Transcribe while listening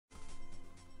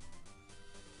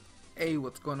Hey,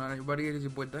 what's going on, everybody? It is your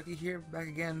boy Ducky here, back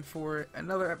again for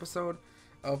another episode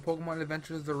of Pokemon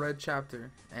Adventures the Red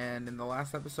Chapter. And in the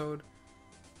last episode,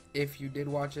 if you did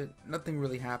watch it, nothing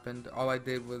really happened. All I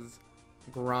did was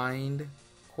grind,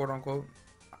 quote unquote,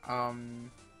 and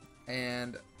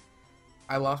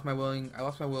I lost my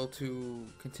will to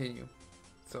continue.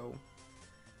 So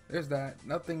there's that.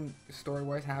 Nothing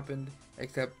story-wise happened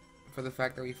except for the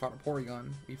fact that we fought a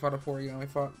Porygon. We fought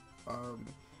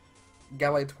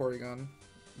Galite Porygon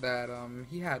that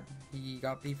he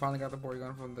finally got the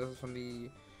Porygon from the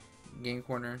game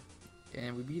corner,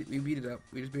 and we beat it up.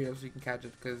 We just beat it up so we can catch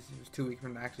it because it was too weak for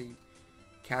him to actually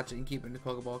catch it and keep it in his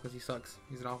Pokeball because he sucks.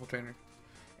 He's an awful trainer.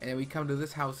 And then we come to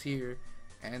this house here,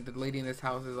 and the lady in this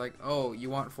house is like, "Oh, you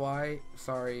want Fly?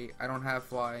 Sorry, I don't have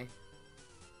Fly."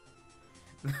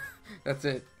 That's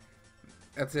it.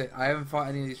 That's it. I haven't fought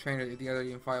any of these trainers if the other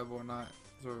even fireable or not.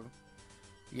 So,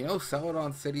 you know,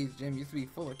 Celadon City's gym used to be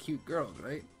full of cute girls,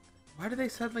 right? Why did they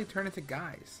suddenly turn into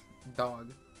guys?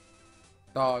 Dog,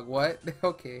 what?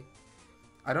 Okay.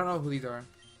 I don't know who these are.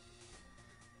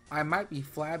 I might be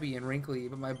flabby and wrinkly,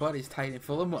 but my butt is tight and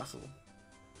full of muscle.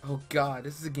 Oh god,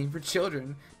 this is a game for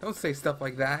children. Don't say stuff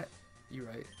like that. You're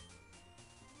right.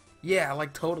 Yeah,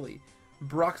 like totally.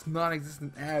 Brock's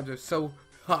non-existent abs are so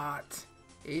hot.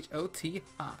 H-O-T,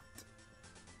 hot.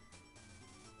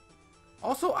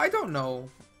 Also, I don't know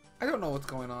what's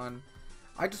going on.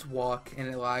 I just walk and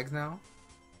it lags now.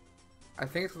 I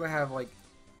think it's because I have like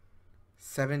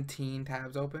 17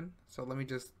 tabs open. So let me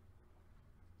just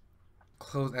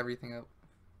close everything up.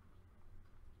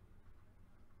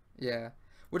 Yeah,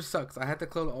 which sucks. I had to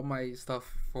close all my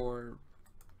stuff for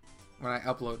when I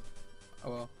upload.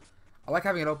 Oh well. I like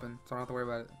having it open, so I don't have to worry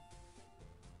about it.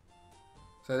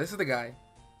 So this is the guy.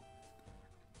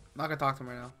 I'm not gonna talk to him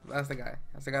right now. That's the guy.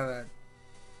 That's the guy that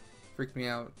freaked me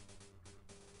out.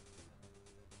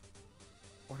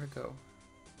 Where'd it go?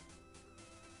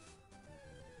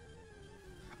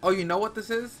 Oh, you know what this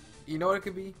is? You know what it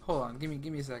could be? Hold on, give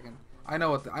me a second. I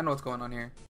know what's going on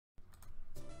here.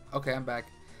 Okay, I'm back.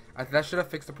 That should have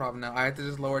fixed the problem now. I had to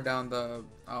just lower down the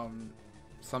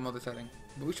some other setting,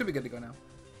 but we should be good to go now.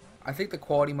 I think the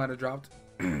quality might have dropped,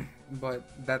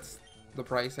 but that's the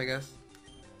price, I guess.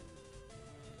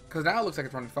 Cause now it looks like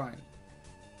it's running fine.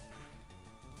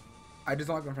 I just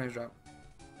don't like when frames drop.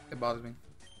 It bothers me.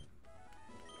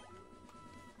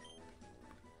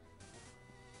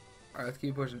 Alright, let's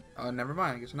keep pushing. Oh, never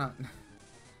mind. I guess not.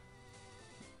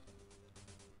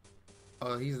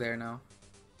 Oh, he's there now.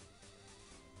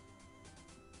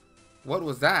 What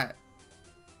was that?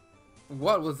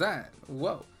 What was that?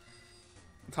 Whoa.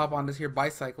 Let's hop on this here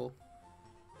bicycle.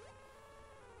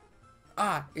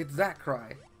 Ah, it's that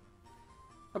cry.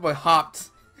 Oh boy, hopped.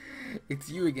 It's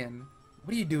you again.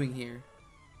 What are you doing here?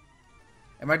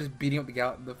 Am I just beating up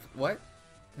the what?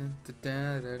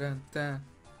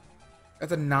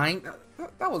 That's a 9.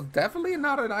 That was definitely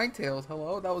not a Ninetales.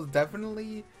 Hello, that was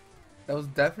definitely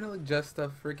just a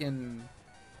freaking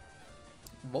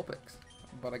Vulpix,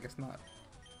 but I guess not.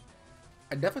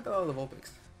 I definitely thought it was a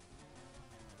Vulpix.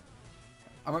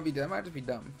 I might just be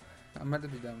dumb. I might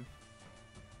just be dumb.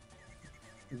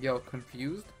 Yo,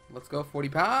 confused. Let's go, 40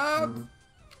 pounds.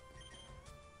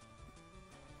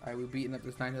 Alright, we're beating up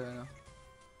this Ninetales right now.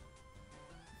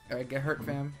 Alright, get hurt,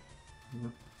 fam.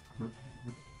 If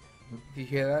you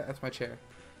hear that, that's my chair.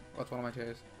 That's one of my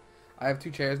chairs. I have 2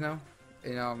 chairs now.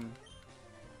 And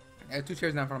I have 2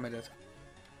 chairs now in front of my desk.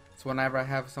 So whenever I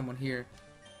have someone here,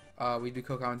 we do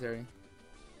co-commentary.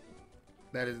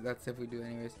 That's if we do it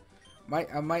anyways.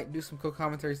 I might do some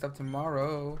co-commentary stuff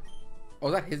tomorrow.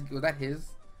 Oh, was that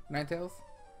his Ninetales?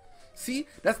 See,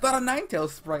 that's not a Ninetales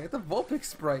sprite. It's a Vulpix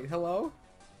sprite. Hello.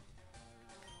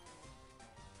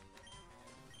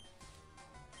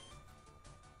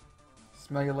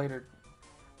 Smell you later.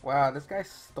 Wow, this guy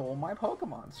stole my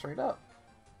Pokemon straight up.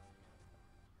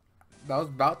 That was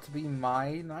about to be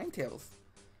my Ninetales.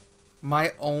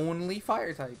 My only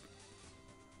fire type.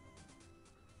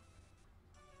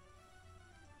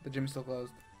 The gym's still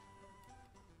closed.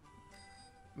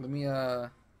 Let me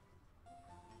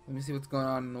see what's going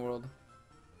on in the world.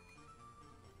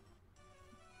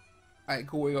 Alright,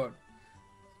 cool, we're going.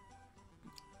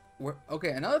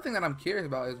 Okay, another thing that I'm curious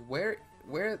about is where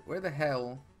the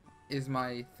hell is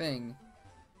my thing?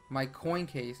 My coin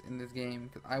case in this game.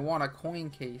 'Cause I want a coin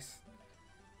case.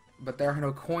 But there are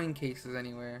no coin cases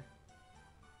anywhere.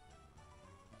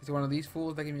 Is it one of these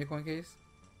fools that give me a coin case?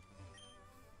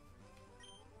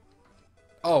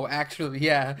 Oh, actually,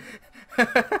 yeah.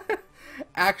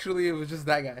 Actually, it was just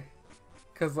that guy.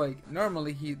 Cause like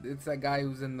normally it's that guy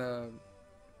who's in the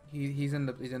he's in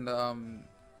the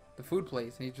the food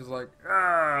place, and he's just like,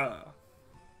 "Argh."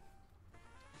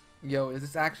 Yo, is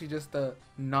this actually just a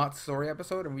not story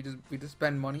episode, and we just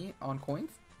spend money on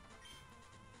coins?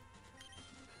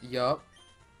 Yup.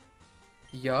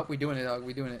 Yup, we doing it, dog.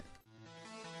 We doing it.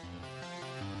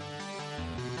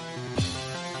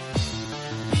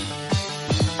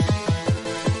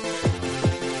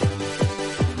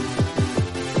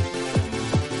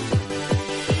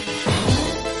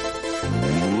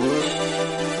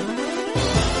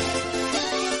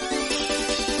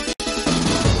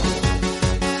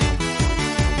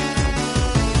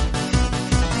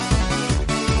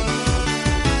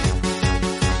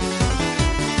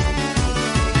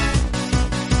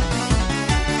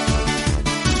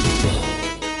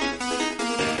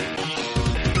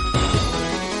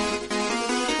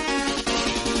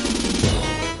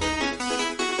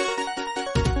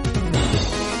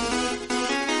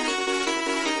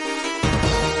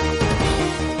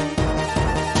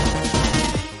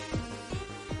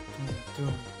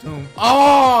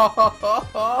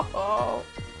 Oh!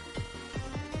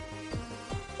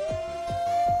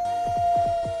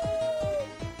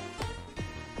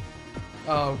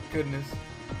 Oh, goodness.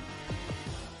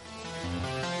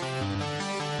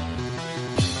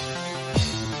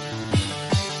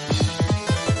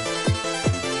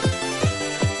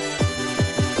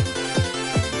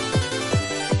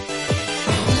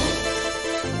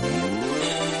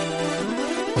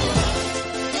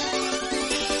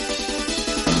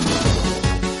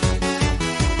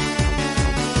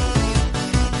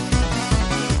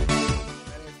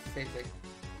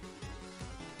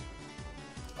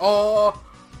 Oh!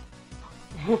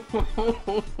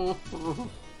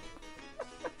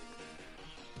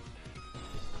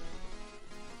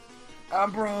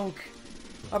 I'm broke.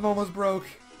 I'm almost broke.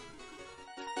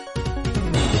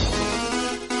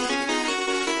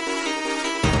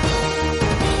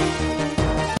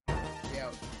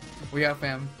 We out,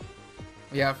 fam.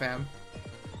 We out, fam.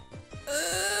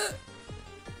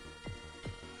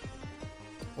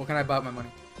 What can I buy with my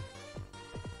money?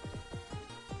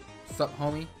 Sup,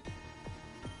 homie?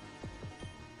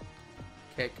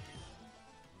 Cake.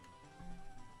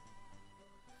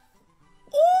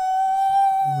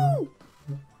 Ooh!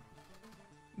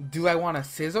 Do I want a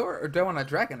scissor or do I want a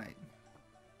dragonite?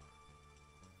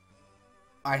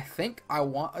 I think I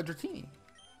want a Dratini.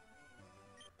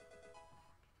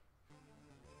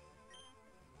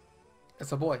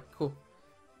 It's a boy. Cool.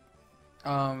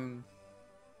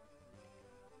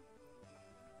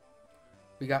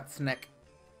 We got Snake.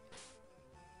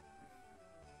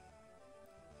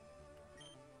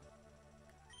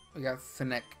 We got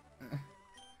Snake.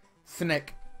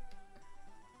 Snake.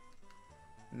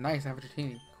 Nice, I have a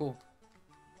Dratini. Cool.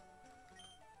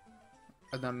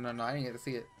 No, I didn't get to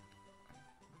see it.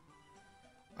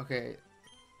 Okay.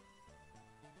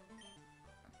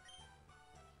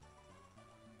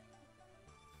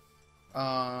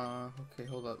 Okay,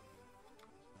 hold up.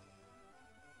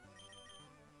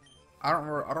 I don't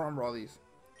remember all these.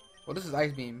 Well, this is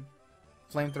Ice Beam,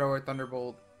 Flamethrower,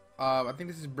 Thunderbolt. I think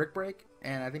this is Brick Break,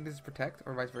 and I think this is Protect,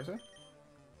 or vice versa.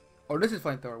 Oh, this is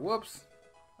Flamethrower. Whoops.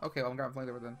 Okay, well, I'm grabbing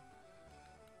Flamethrower then.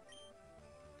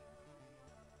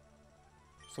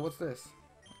 So what's this?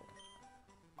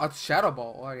 Oh, it's Shadow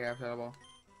Ball. Oh yeah, Shadow Ball.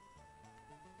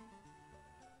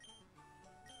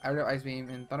 I already have Ice Beam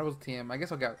and Thunderbolt's TM. I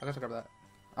guess I'll grab that.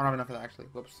 I don't have enough of that actually.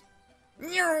 Whoops.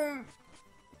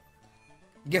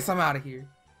 Guess I'm out of here.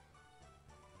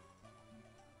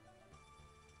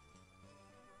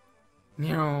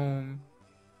 Nyom.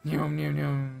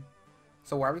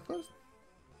 So why are we closed?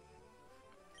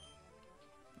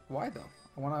 Why though?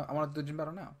 I wanna do the gym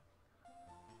battle now.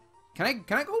 Can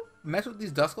I go mess with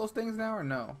these Duskull's things now or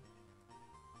no?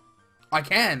 I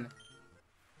can.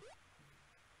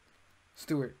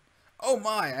 Stuart. Oh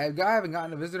my, I haven't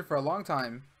gotten a visitor for a long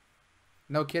time.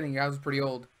 No kidding, your house is pretty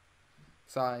old.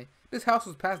 Sigh. This house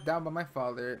was passed down by my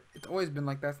father. It's always been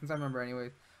like that since I remember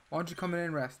anyways. Why don't you come in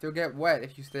and rest? You'll get wet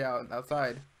if you stay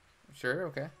outside. Sure,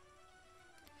 okay.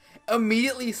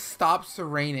 Immediately stops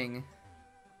raining.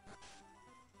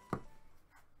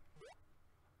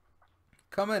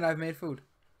 Come in, I've made food.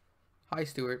 Hi,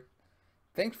 Stuart.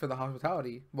 Thanks for the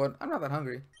hospitality, but I'm not that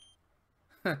hungry.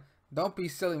 Don't be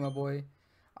silly, my boy.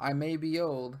 I may be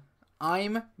old.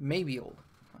 I'm maybe old.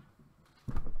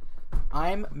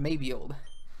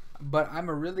 But I'm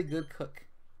a really good cook.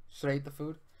 Should I eat the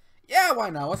food? Yeah, why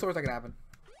not? What's the worst that can happen?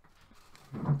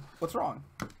 What's wrong?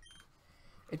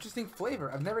 Interesting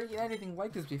flavor. I've never eaten anything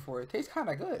like this before. It tastes kind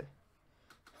of good.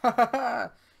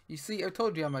 You see, I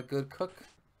told you I'm a good cook.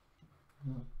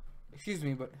 Excuse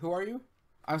me, but who are you?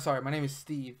 I'm sorry, my name is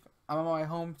Steve. I'm on my way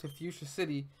home to Fuchsia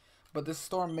City, but this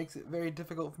storm makes it very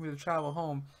difficult for me to travel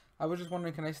home. I was just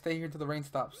wondering, can I stay here till the rain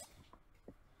stops?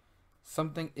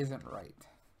 Something isn't right.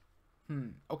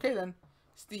 Okay then.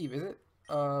 Steve, is it?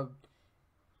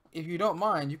 If you don't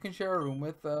mind, you can share a room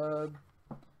with,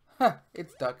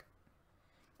 it's Duck.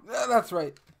 That's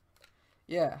right.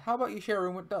 Yeah, how about you share a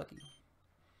room with Ducky?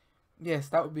 Yes,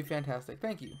 that would be fantastic.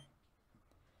 Thank you.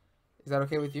 Is that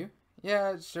okay with you?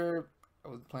 Yeah, sure. I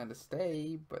was planning to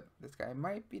stay, but this guy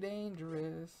might be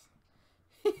dangerous.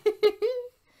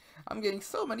 I'm getting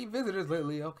so many visitors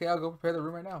lately. Okay, I'll go prepare the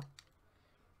room right now.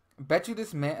 I bet you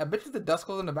the dust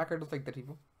goes in the background looks like dead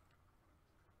people.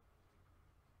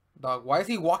 Dog, why is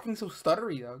he walking so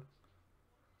stuttery, dog?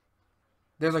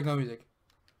 There's like no music.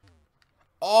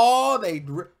 Oh, they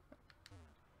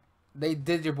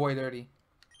did your boy dirty.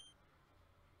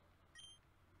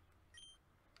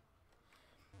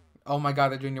 Oh my god,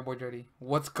 they're doing your boy dirty.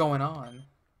 What's going on?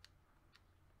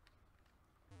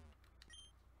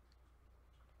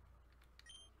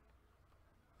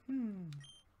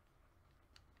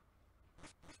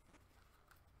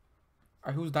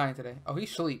 Alright, who's dying today? Oh,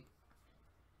 he's sleep.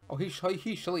 Oh, he's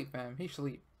sleep, fam. He's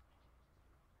sleep.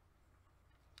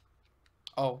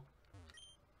 Oh.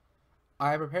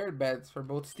 I prepared beds for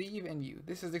both Steve and you.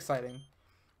 This is exciting.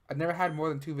 I've never had more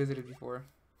than 2 visitors before.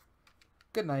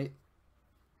 Good night.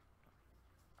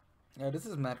 Yeah, this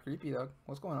is mad creepy, dog.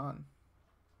 What's going on?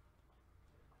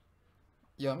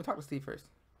 Yo, let me talk to Steve first.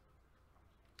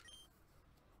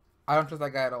 I don't trust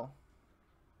that guy at all.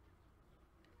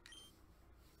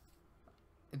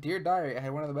 Dear Diary, I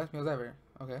had one of the best meals ever.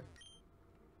 Okay.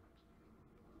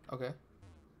 Okay.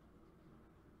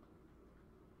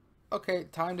 Okay,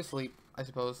 time to sleep, I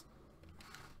suppose.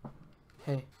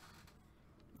 Hey.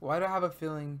 Why do I have a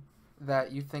feeling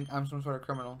that you think I'm some sort of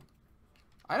criminal?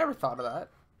 I never thought of that.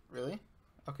 Really?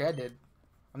 Okay, I did.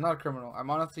 I'm not a criminal. I'm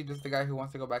honestly just the guy who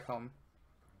wants to go back home.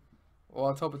 Well,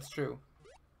 let's hope it's true.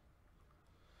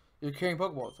 You're carrying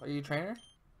Pokeballs. Are you a trainer?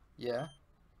 Yeah.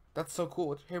 That's so cool.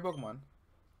 What's your favorite Pokemon?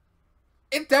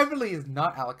 It definitely is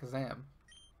not Alakazam.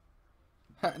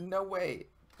 No way.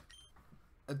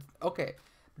 Okay.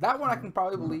 That one I can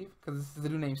probably believe, because this is the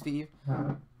new name, Steve.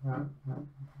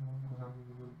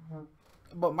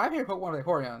 But my favorite Pokemon is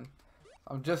Horion.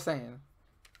 I'm just saying.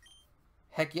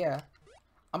 Heck yeah.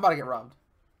 I'm about to get robbed.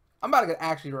 I'm about to get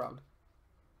actually robbed.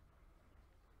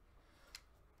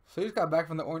 So you just got back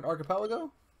from the Orange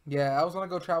Archipelago? Yeah, I was gonna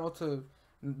go travel to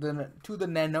the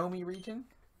Nanomi region.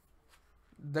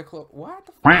 What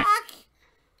the fuck?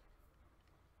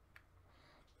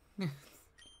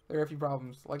 There are a few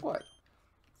problems. Like what?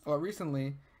 Well,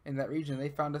 recently in that region, they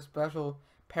found a special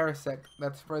parasect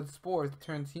that spreads spores that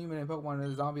turns human and Pokemon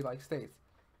into zombie-like states.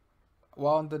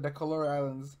 While in the Decolor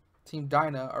Islands, Team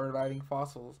Dyna are reviving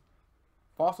fossil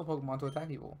Pokemon to attack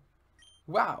people.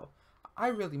 Wow, I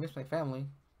really miss my family.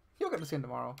 You'll get to see them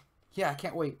tomorrow. Yeah, I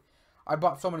can't wait. I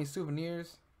bought so many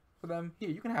souvenirs for them. Here,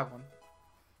 you can have one.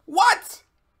 What?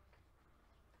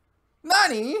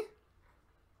 Nani?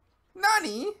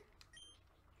 Nani?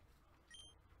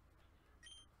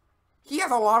 He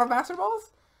has a lot of Master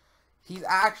Balls? He's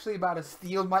actually about to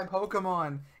steal my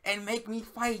Pokemon and make me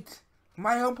fight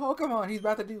my own Pokemon. He's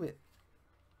about to do it.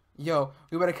 Yo,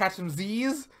 we better catch some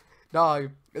Z's?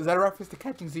 Dog, is that a reference to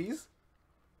catching Z's?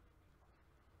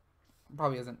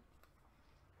 Probably isn't.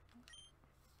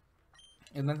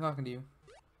 And then talking to you.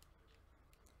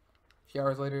 A few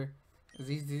hours later,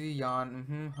 Z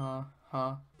yawn.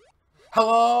 Huh.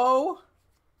 Hello?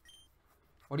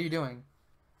 What are you doing?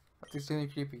 That's extremely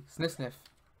creepy. Sniff sniff.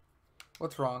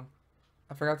 What's wrong?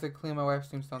 I forgot to clean my wife's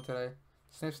tombstone today.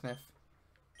 Sniff sniff.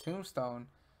 Tombstone?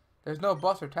 There's no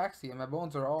bus or taxi, and my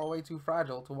bones are all way too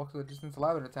fragile to walk to the distant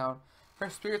Lavender Town. Her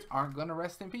spirits aren't gonna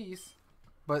rest in peace.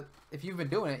 But if you've been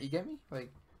doing it, you get me?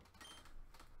 Like,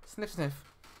 sniff sniff.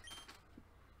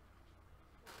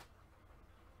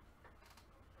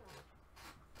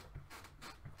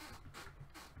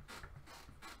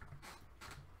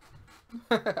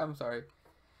 I'm sorry.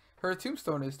 Her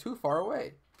tombstone is too far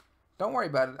away. Don't worry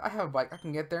about it. I have a bike. I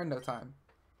can get there in no time.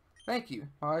 Thank you.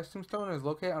 My wife's tombstone is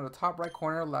located on the top right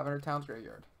corner of Lavender Town's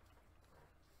graveyard.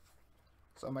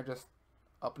 So am I just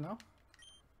up now?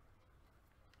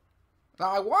 Now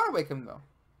I want to wake him though.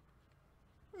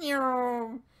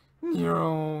 Meow.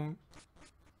 Meow.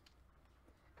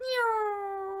 Meow.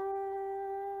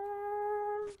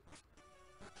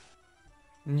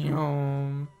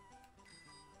 Meow.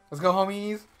 Let's go,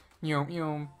 homies. Meow,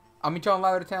 meow. I'll meet y'all in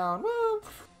Lavender Town. Woo!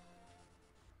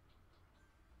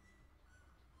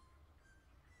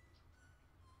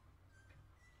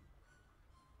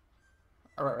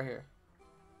 Alright, right here.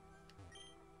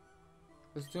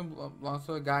 This tomb belongs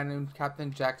to a guy named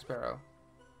Captain Jack Sparrow.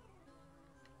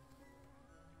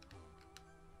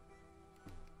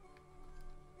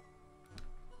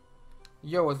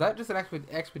 Yo, is that just an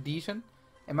expedition?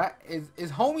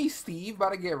 Is homie Steve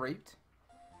about to get raped?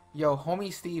 Yo,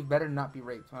 homie Steve better not be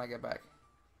raped when I get back.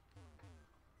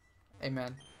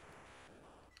 Amen.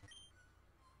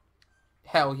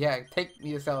 Hell yeah, take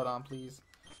me to Celadon, please.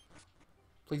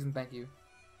 Please and thank you.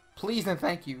 Please and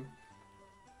thank you.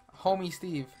 Homie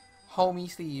Steve. Homie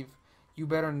Steve. You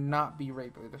better not be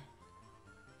raped.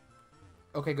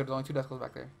 Okay, good. There's only 2 decals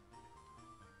back there.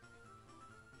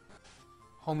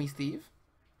 Homie Steve?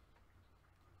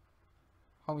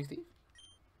 Homie Steve?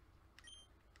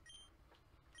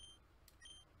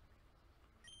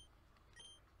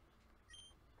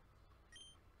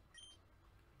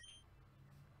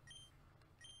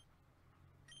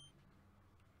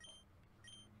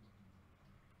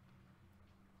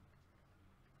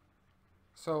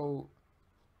 So,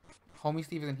 homie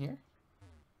Steve isn't here?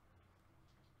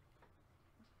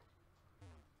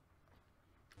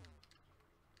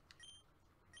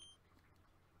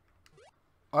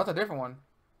 Oh, that's a different one.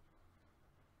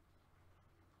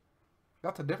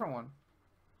 That's a different one.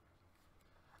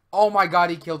 Oh my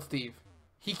god, he killed Steve.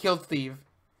 He killed Steve.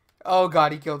 Oh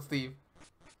god, he killed Steve.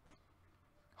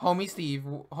 Homie Steve.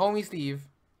 Homie Steve.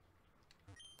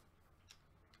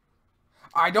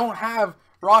 I don't have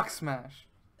Rock Smash.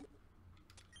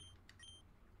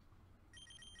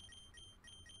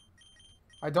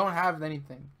 I don't have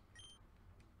anything.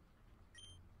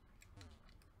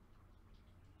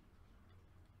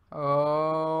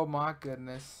 Oh my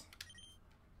goodness.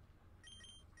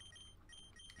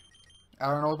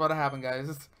 I don't know what's about to happen,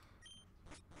 guys.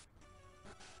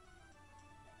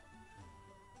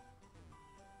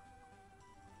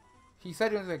 He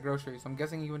said he went to get groceries, so I'm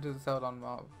guessing he went to the Celadon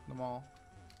mall, the mall.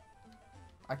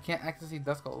 I can't access these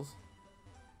dust skulls.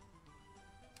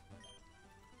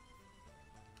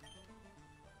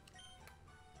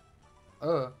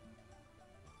 Ugh.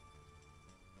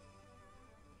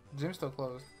 Gym's still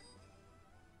closed.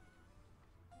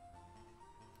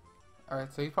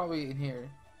 Alright, so he's probably in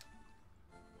here.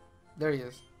 There he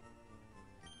is.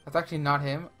 That's actually not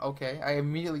him. Okay, I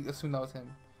immediately assumed that was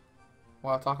him.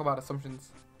 Wow, talk about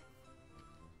assumptions.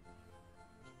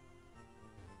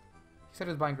 He said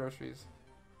he was buying groceries.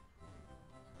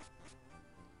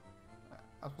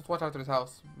 I was supposed to watch after his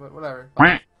house, but whatever.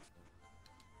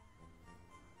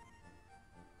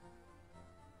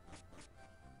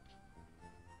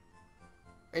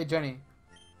 Hey, Jenny.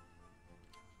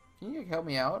 Can you help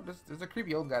me out? There's a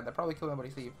creepy old guy that probably killed my buddy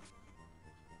Steve.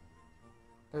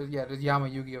 There's Yama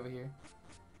Yugi over here.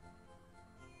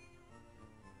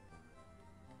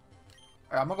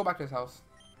 Alright, I'm gonna go back to his house.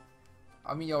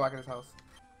 I'll meet y'all back at his house.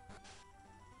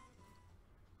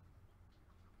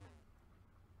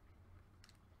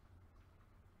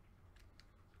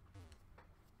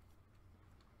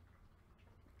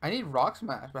 I need Rock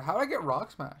Smash, but how do I get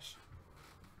Rock Smash?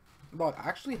 Well,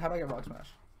 actually, how do I get Rock Smash?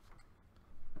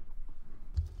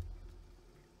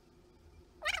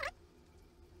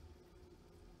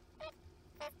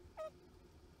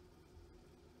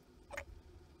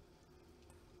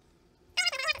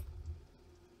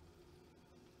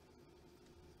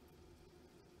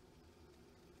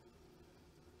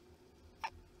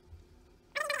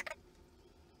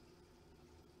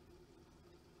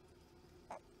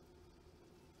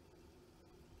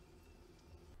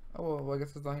 Oh, well, I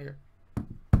guess it's not here.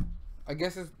 I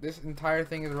guess this entire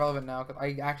thing is irrelevant now because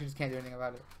I actually just can't do anything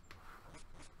about it.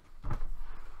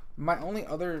 My only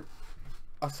other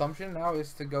assumption now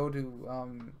is to go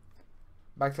to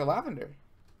back to Lavender.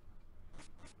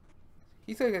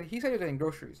 He said he was getting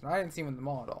groceries, and I didn't see him in the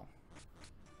mall at all.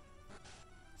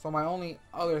 So my only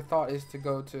other thought is to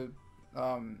go to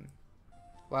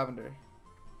Lavender,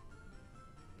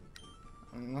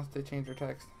 unless they change their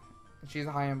text. She's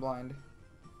high and blind.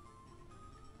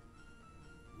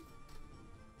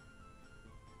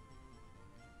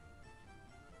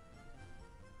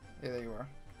 Yeah, there you are.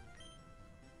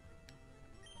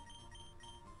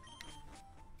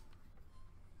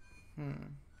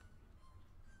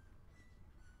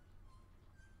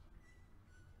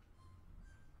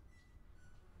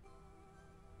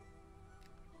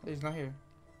 He's not here.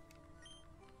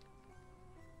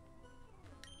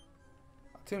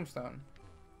 A tombstone.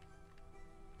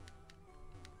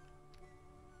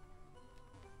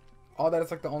 Oh, that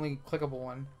is like the only clickable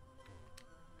one.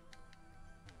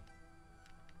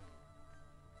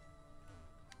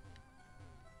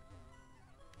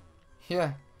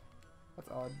 Yeah. That's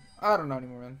odd. I don't know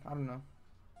anymore, man. I don't know.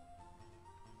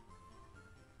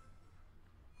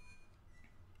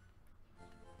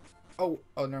 Oh,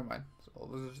 never mind. So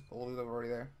this is old that were already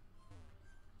there.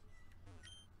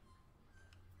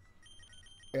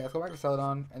 Yeah, let's go back to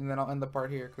Celadon, and then I'll end the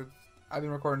part here, because I've been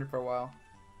recording it for a while.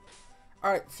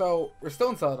 Alright, so we're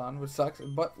still in Celadon, which sucks,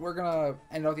 but we're gonna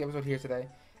end out the episode here today.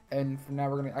 And from now,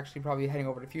 we're gonna actually probably heading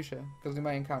over to Fuchsia, because we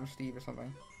might encounter Steve or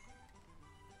something.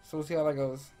 So we'll see how that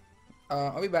goes.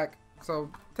 I'll be back,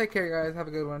 so take care, guys, have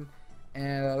a good one,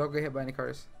 and don't get hit by any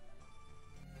cars.